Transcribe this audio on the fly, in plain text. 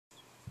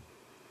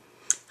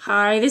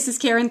Hi, this is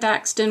Karon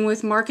Thackston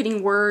with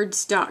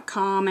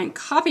marketingwords.com and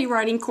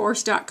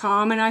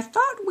copywritingcourse.com, and I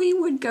thought we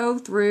would go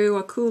through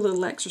a cool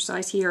little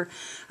exercise here.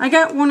 I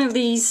got one of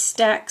these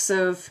stacks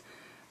of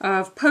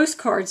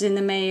postcards in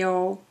the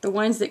mail, the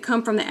ones that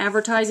come from the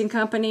advertising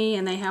company,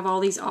 and they have all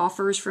these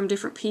offers from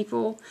different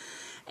people.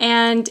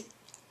 And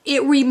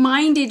it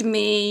reminded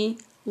me,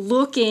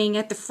 looking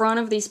at the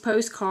front of these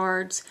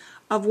postcards,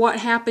 of what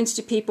happens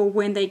to people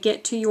when they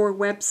get to your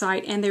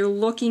website and they're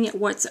looking at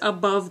what's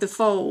above the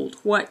fold,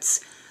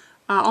 what's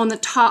on the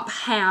top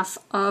half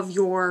of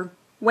your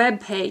web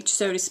page,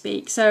 so to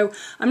speak. So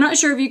I'm not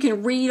sure if you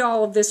can read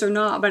all of this or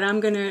not, but I'm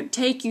going to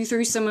take you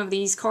through some of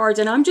these cards,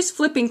 and I'm just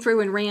flipping through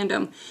in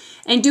random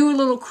and do a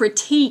little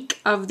critique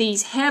of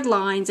these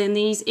headlines and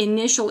these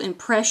initial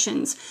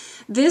impressions.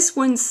 This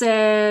one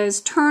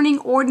says, turning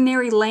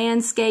ordinary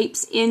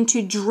landscapes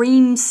into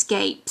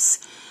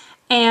dreamscapes.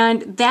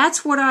 And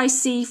that's what I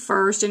see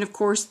first, and of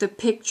course the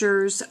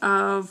pictures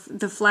of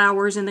the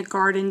flowers and the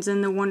gardens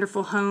and the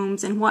wonderful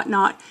homes and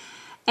whatnot.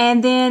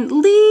 And then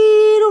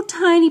little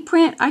tiny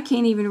print, I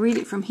can't even read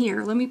it from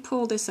here. Let me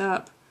pull this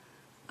up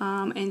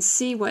and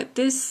see what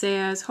this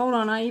says. Hold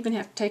on, I even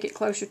have to take it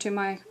closer to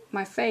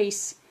my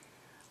face.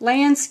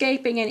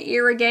 Landscaping and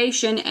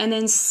irrigation, and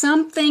then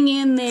something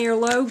in their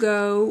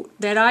logo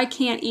that I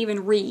can't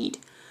even read.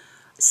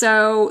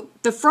 So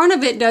the front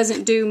of it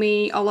doesn't do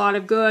me a lot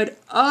of good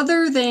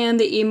other than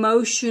the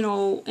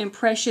emotional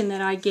impression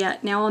that I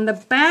get. Now on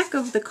the back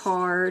of the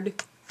card,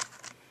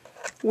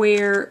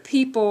 where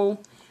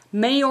people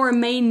may or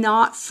may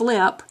not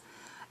flip,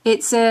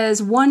 it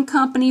says one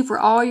company for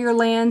all your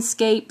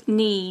landscape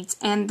needs,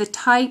 and the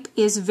type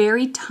is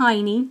very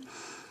tiny,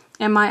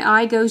 and my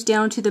eye goes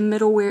down to the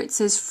middle where it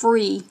says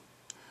free.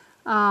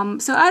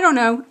 So I don't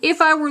know, if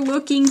I were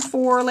looking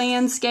for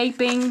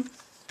landscaping,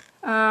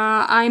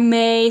 I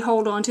may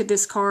hold on to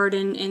this card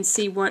and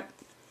see what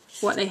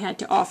they had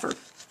to offer.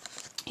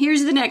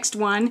 Here's the next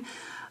one.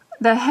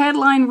 The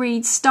headline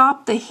reads,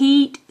 Stop the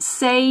Heat,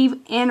 Save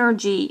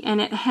Energy,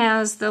 and it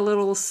has the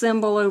little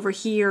symbol over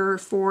here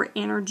for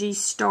Energy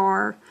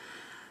Star.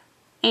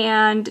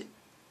 And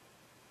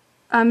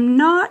I'm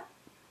not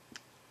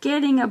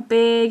getting a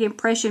big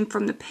impression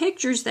from the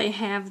pictures they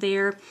have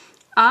there.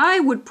 I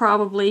would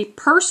probably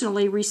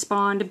personally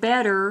respond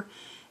better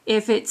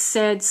if it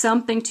said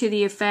something to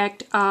the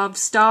effect of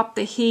stop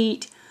the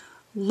heat,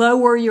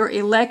 lower your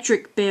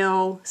electric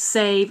bill,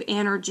 save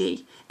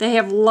energy. They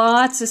have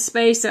lots of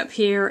space up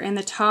here in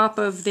the top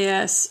of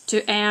this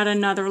to add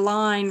another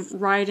line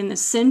right in the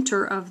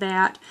center of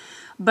that.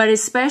 But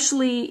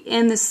especially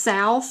in the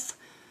South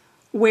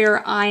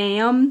where I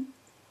am,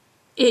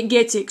 it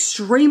gets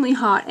extremely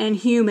hot and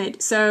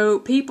humid. So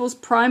people's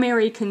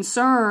primary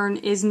concern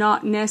is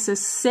not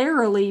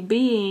necessarily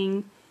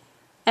being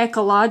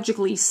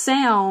ecologically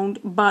sound,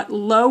 but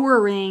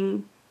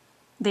lowering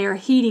their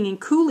heating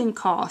and cooling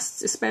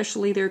costs,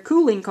 especially their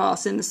cooling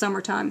costs in the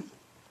summertime.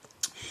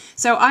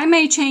 So I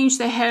may change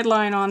the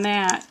headline on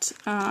that.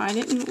 I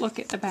didn't look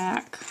at the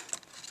back.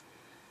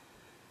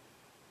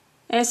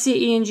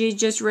 SCE&G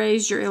just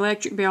raised your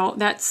electric bill.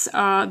 That's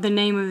the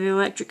name of the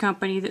electric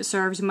company that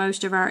serves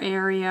most of our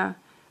area.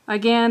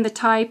 Again, the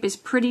type is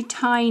pretty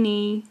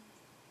tiny.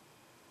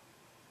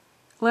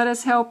 Let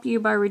us help you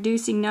by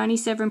reducing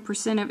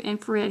 97% of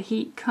infrared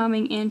heat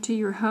coming into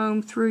your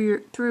home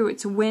through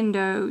its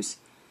windows.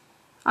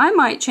 I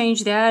might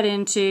change that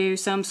into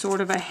some sort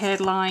of a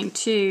headline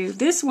too.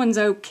 This one's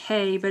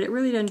okay, but it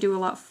really doesn't do a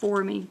lot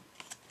for me.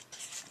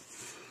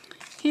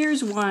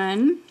 Here's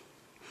one.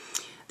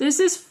 This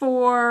is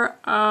for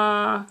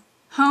a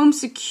home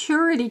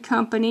security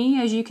company,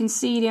 as you can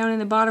see down in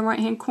the bottom right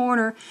hand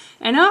corner,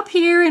 and up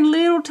here in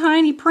little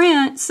tiny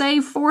print,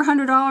 save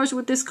 $400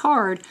 with this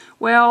card.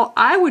 Well,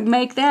 I would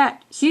make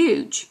that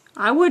huge.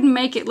 I wouldn't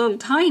make it little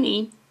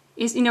tiny.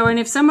 And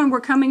if someone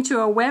were coming to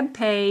a web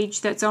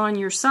page that's on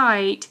your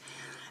site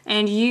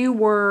and you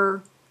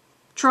were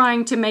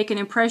trying to make an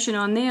impression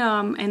on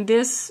them and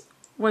this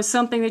was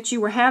something that you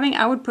were having,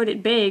 I would put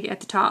it big at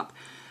the top.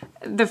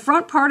 The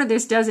front part of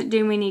this doesn't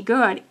do me any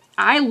good.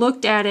 I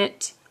looked at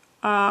it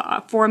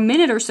for a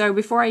minute or so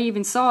before I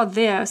even saw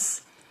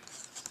this.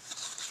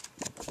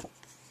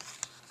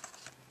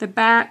 The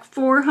back,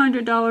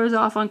 $400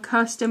 off on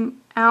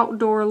custom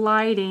outdoor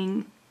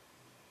lighting.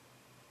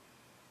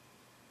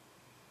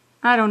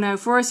 I don't know.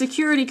 For a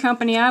security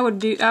company, I would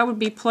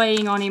be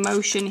playing on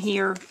emotion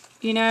here.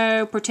 You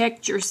know,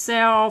 protect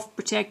yourself,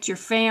 protect your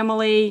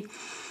family,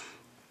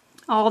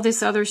 all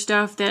this other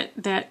stuff that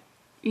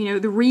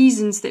the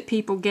reasons that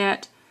people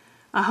get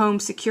a home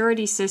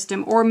security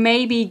system, or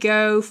maybe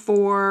go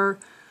for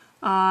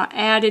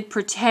added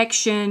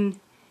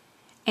protection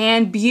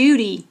and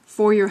beauty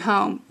for your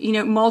home.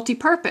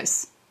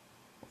 Multi-purpose.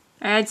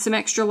 Add some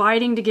extra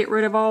lighting to get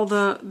rid of all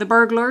the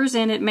burglars,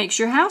 and it makes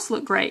your house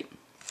look great.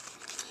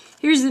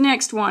 Here's the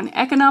next one.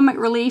 Economic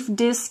relief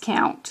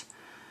discount.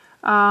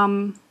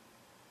 Yeah,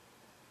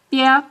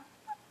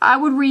 I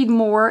would read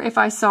more if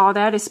I saw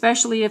that,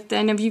 especially if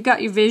you've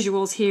got your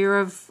visuals here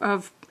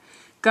of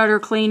gutter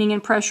cleaning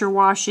and pressure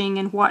washing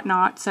and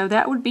whatnot. So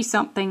that would be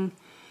something,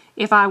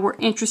 if I were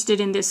interested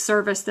in this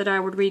service, that I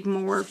would read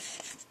more.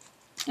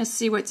 Let's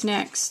see what's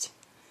next.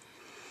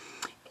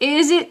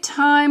 Is it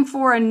time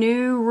for a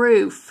new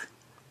roof?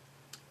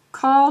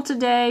 Call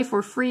today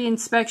for free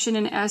inspection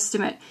and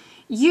estimate.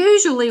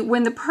 Usually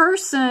when the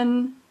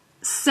person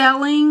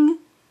selling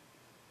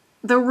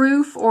the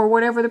roof or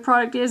whatever the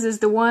product is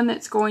the one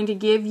that's going to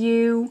give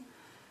you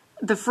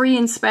the free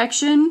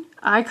inspection,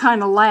 I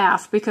kind of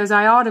laugh because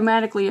I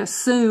automatically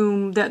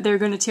assume that they're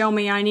going to tell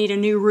me I need a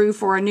new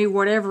roof or a new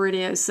whatever it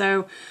is.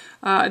 So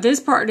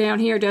this part down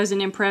here doesn't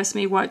impress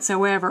me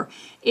whatsoever.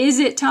 Is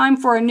it time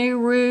for a new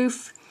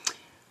roof?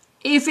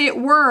 If it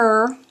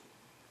were,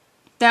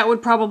 that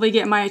would probably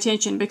get my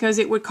attention because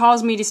it would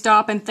cause me to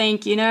stop and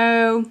think, you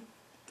know,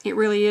 it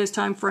really is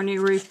time for a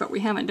new roof, but we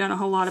haven't done a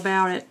whole lot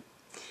about it.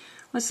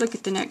 Let's look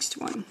at the next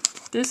one.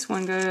 This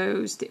one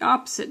goes the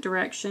opposite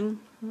direction.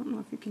 I don't know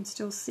if you can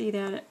still see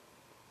that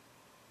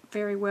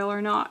very well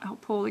or not. I'll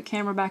pull the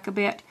camera back a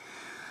bit.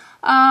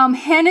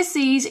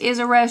 Hennessy's is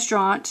a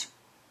restaurant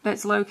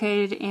that's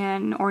located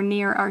in or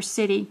near our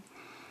city,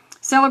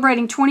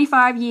 celebrating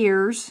 25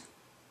 years.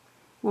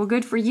 Well,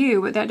 good for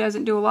you, but that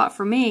doesn't do a lot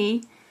for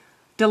me.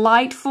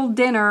 Delightful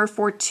dinner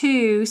for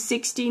two,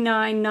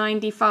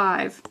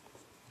 $69.95.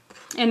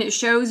 And it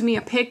shows me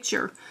a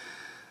picture.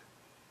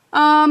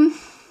 Doesn't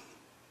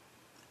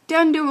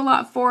do a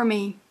lot for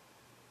me.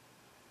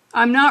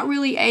 I'm not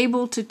really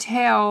able to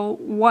tell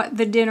what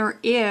the dinner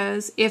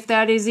is, if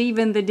that is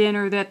even the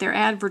dinner that they're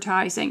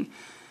advertising.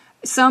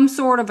 Some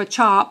sort of a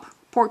chop,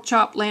 pork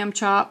chop, lamb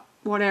chop,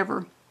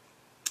 whatever.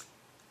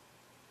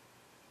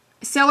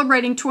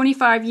 Celebrating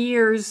 25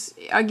 years,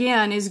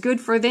 again, is good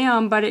for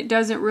them, but it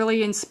doesn't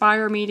really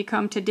inspire me to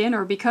come to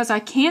dinner because I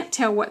can't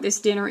tell what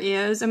this dinner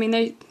is. I mean,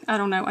 I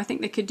don't know. I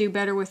think they could do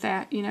better with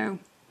that, you know.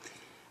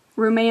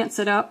 Romance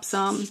it up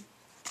some.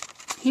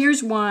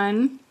 Here's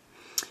one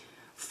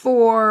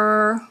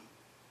for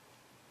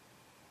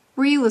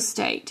real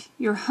estate.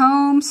 Your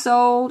home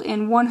sold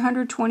in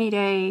 120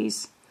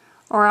 days,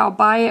 or I'll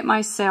buy it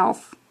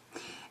myself.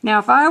 Now,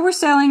 if I were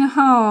selling a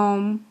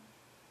home,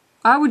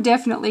 I would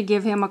definitely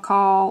give him a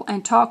call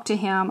and talk to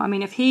him. I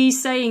mean, if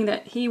he's saying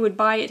that he would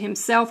buy it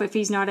himself if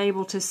he's not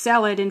able to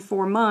sell it in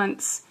 4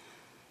 months,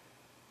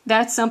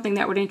 that's something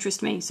that would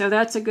interest me. So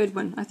that's a good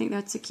one. I think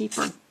that's a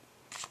keeper.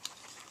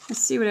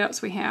 Let's see what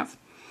else we have.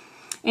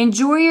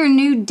 Enjoy your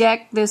new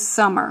deck this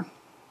summer.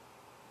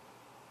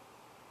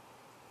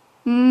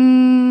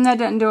 That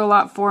doesn't do a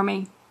lot for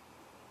me.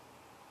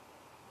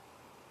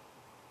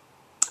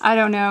 I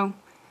don't know.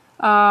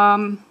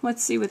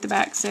 Let's see what the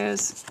back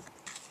says.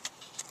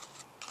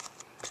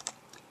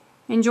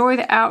 Enjoy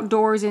the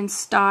outdoors in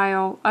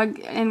style.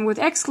 And with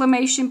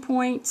exclamation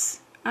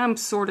points, I'm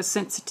sort of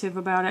sensitive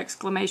about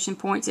exclamation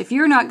points. If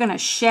you're not going to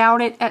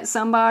shout it at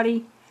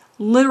somebody,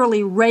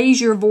 literally raise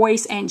your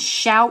voice and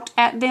shout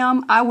at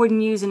them, I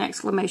wouldn't use an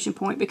exclamation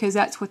point because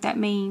that's what that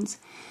means.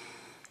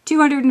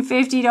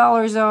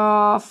 $250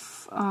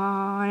 off,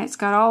 and it's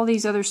got all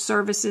these other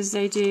services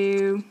they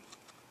do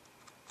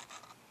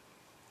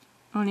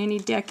on any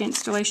deck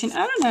installation.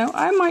 I don't know,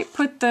 I might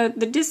put the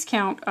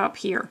discount up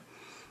here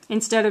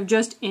instead of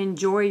just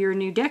enjoy your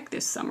new deck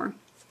this summer.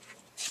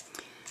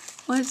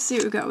 Let's see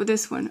what we got with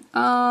this one.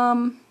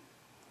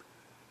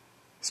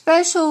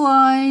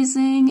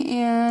 Specializing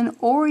in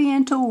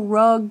Oriental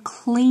rug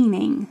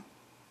cleaning.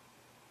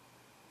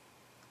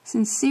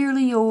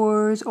 Sincerely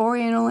yours,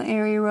 Oriental and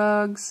area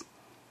rugs.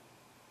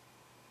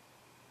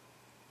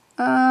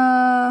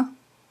 I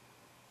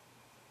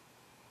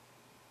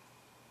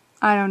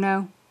don't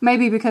know.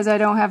 Maybe because I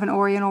don't have an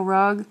Oriental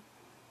rug.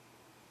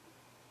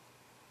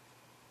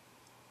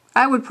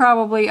 I would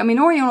probably, I mean,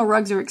 Oriental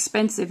rugs are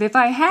expensive. If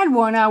I had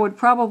one, I would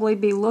probably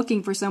be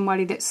looking for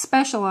somebody that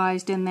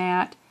specialized in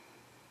that.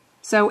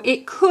 So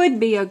it could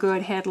be a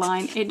good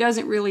headline. It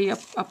doesn't really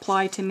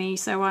apply to me,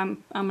 so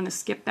I'm going to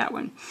skip that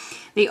one.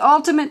 The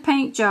ultimate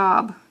paint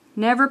job.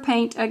 Never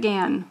paint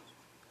again.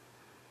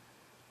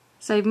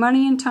 Save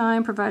money and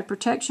time. Provide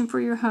protection for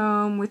your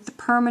home with the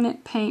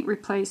permanent paint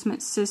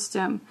replacement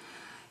system.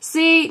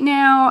 See,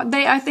 now,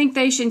 I think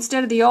they should,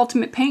 instead of the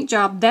ultimate paint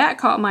job, that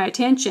caught my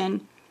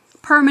attention.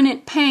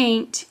 Permanent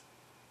paint.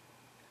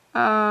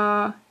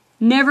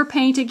 Never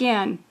paint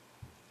again.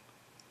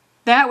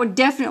 That would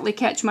definitely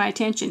catch my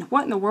attention.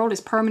 What in the world is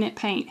permanent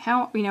paint?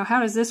 How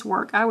does this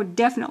work? I would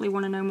definitely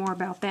want to know more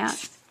about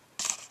that.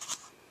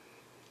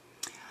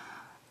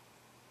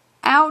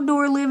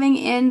 Outdoor living,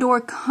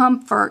 indoor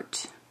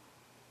comfort.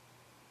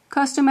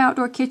 Custom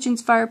outdoor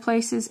kitchens,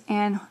 fireplaces,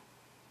 and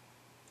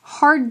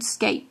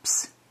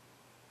hardscapes.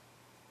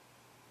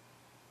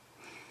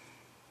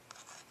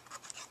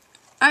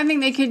 I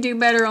think they could do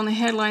better on the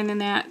headline than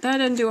that. That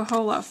doesn't do a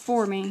whole lot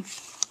for me.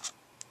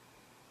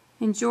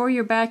 Enjoy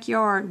your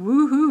backyard.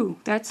 Woohoo!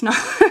 That's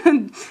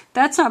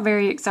not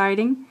very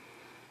exciting.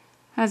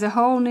 Has a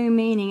whole new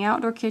meaning.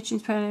 Outdoor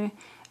kitchens.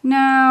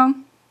 No.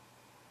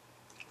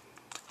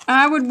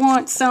 I would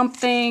want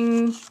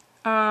something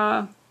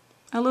a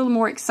little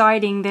more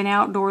exciting than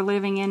outdoor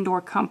living, indoor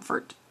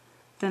comfort.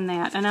 than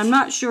that. And I'm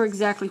not sure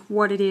exactly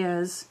what it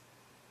is.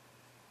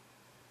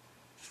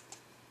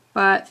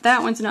 But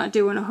that one's not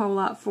doing a whole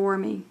lot for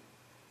me.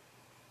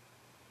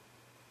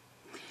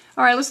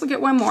 Alright, let's look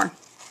at one more.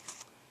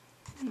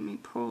 Let me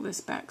pull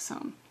this back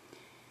some.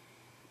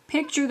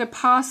 Picture the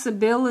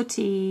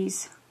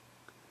possibilities.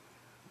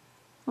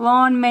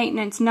 Lawn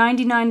maintenance,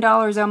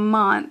 $99 a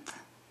month.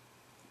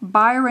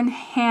 Byron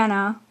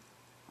Hanna.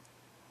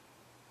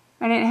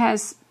 And it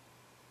has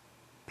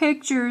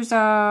pictures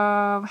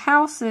of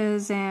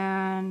houses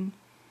and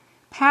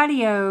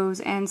patios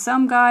and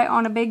some guy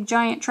on a big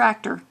giant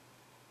tractor.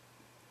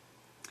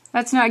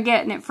 That's not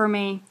getting it for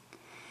me.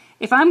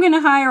 If I'm going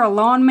to hire a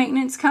lawn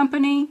maintenance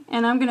company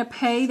and I'm going to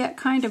pay that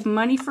kind of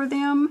money for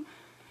them,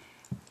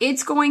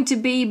 it's going to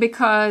be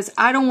because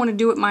I don't want to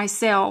do it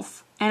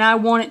myself and I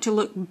want it to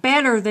look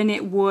better than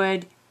it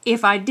would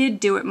if I did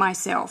do it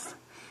myself.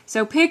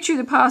 So picture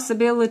the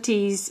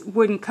possibilities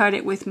wouldn't cut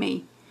it with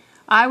me.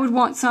 I would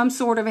want some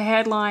sort of a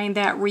headline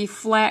that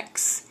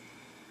reflects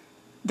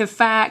the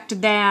fact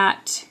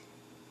that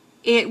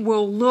it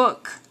will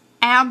look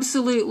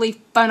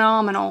absolutely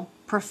phenomenal,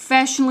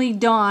 professionally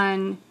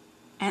done,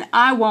 and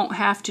I won't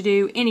have to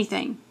do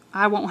anything.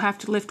 I won't have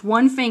to lift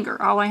one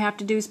finger. All I have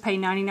to do is pay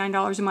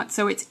 $99 a month.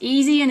 So it's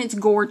easy and it's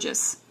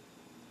gorgeous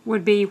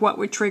would be what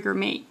would trigger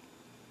me.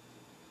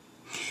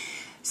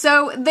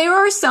 So there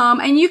are some,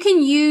 and you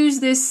can use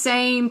this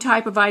same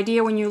type of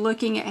idea when you're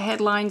looking at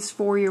headlines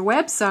for your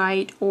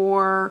website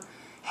or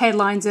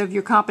headlines of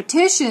your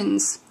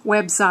competition's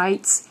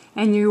websites,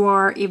 and you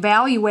are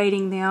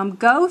evaluating them.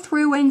 Go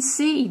through and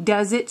see,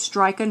 does it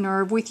strike a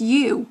nerve with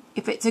you?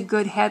 If it's a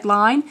good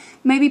headline,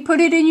 maybe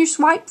put it in your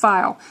swipe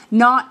file.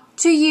 Not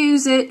to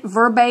use it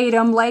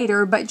verbatim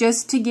later, but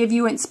just to give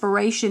you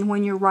inspiration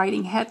when you're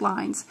writing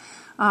headlines.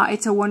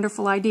 It's a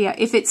wonderful idea.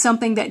 If it's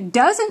something that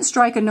doesn't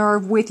strike a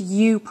nerve with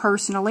you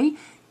personally,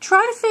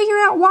 try to figure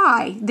out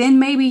why. Then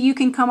maybe you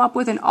can come up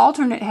with an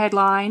alternate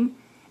headline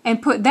and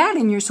put that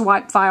in your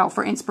swipe file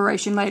for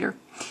inspiration later.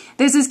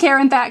 This is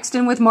Karon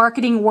Thackston with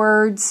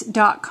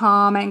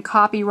marketingwords.com and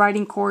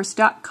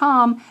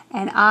copywritingcourse.com,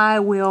 and I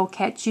will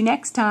catch you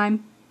next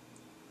time.